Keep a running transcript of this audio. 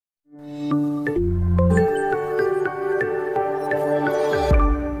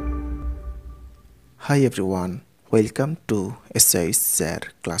Hi everyone, welcome to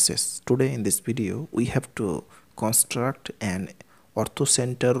shsirclasses. Today in this video we have to construct an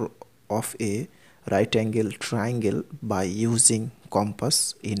orthocenter of a right angle triangle by using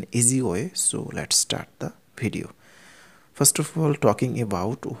compass in easy way. So let's start the video. First of all, talking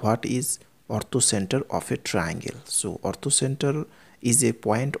about what is orthocenter of a triangle. So orthocenter is a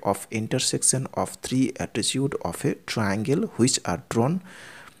point of intersection of three vertices of a triangle which are drawn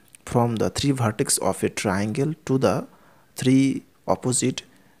from the three vertices of a triangle to the three opposite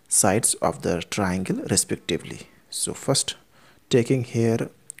sides of the triangle respectively. So first, taking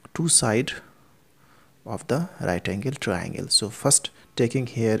here two sides of the right angle triangle. So first, taking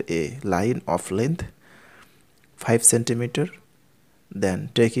here a line of length 5 centimeter,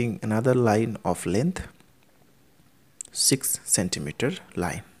 then taking another line of length 6 centimeter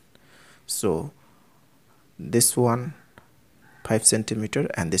line. So this one 5 centimeter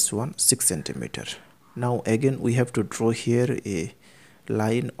and this one 6 centimeter. Now again we have to draw here a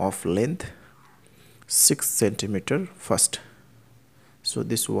line of length 6 centimeter first. So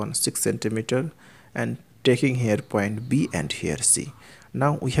this one 6 centimeter and taking here point B and here C.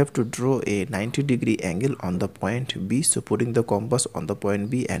 Now we have to draw a 90-degree angle on the point B. So putting the compass on the point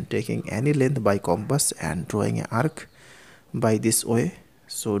B and taking any length by compass and drawing an arc by this way.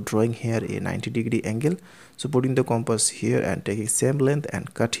 So drawing here a 90-degree angle. So putting the compass here and taking same length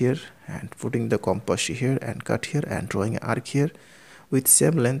and cut here, and putting the compass here and cut here and drawing an arc here with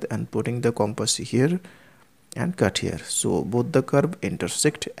same length and putting the compass here and cut here. So both the curve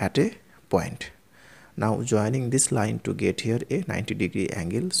intersect at a point. Now joining this line to get here a 90-degree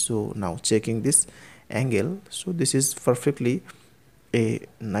angle. So now checking this angle. So this is perfectly a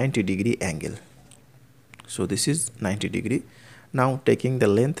 90-degree angle. So this is 90-degree. Now taking the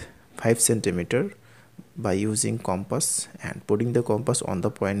length 5 centimeter by using compass and putting the compass on the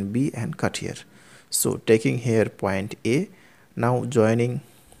point B and cut here. So taking here point A, now joining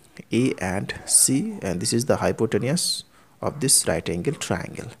A and C, and this is the hypotenuse of this right angle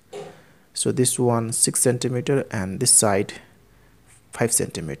triangle. So this one 6 centimeter and this side 5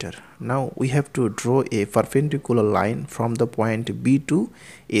 centimeter. Now we have to draw a perpendicular line from the point B to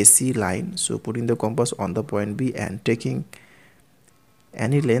AC line. So putting the compass on the point B and taking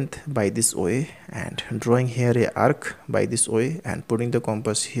any length by this way and drawing here a arc by this way and putting the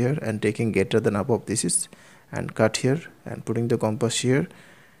compass here and taking greater than above this is and cut here and putting the compass here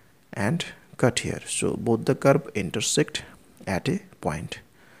and cut here. So both the curve intersect at a point.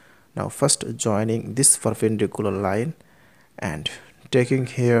 Now first joining this perpendicular line and taking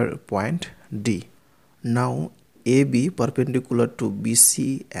here point D. Now AB perpendicular to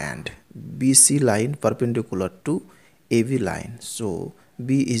BC and BC line perpendicular to AB line. So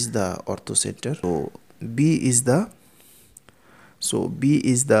B is the orthocenter. So B is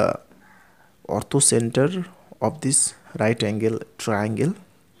the orthocenter of this right angle triangle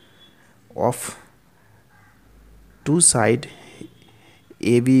of two side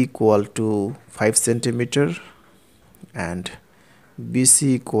AB equal to 5 centimeter and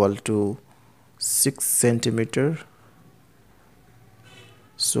BC equal to 6 centimeter.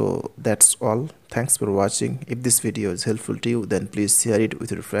 So that's all. Thanks for watching. If this video is helpful to you, then please share it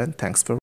with your friend. Thanks for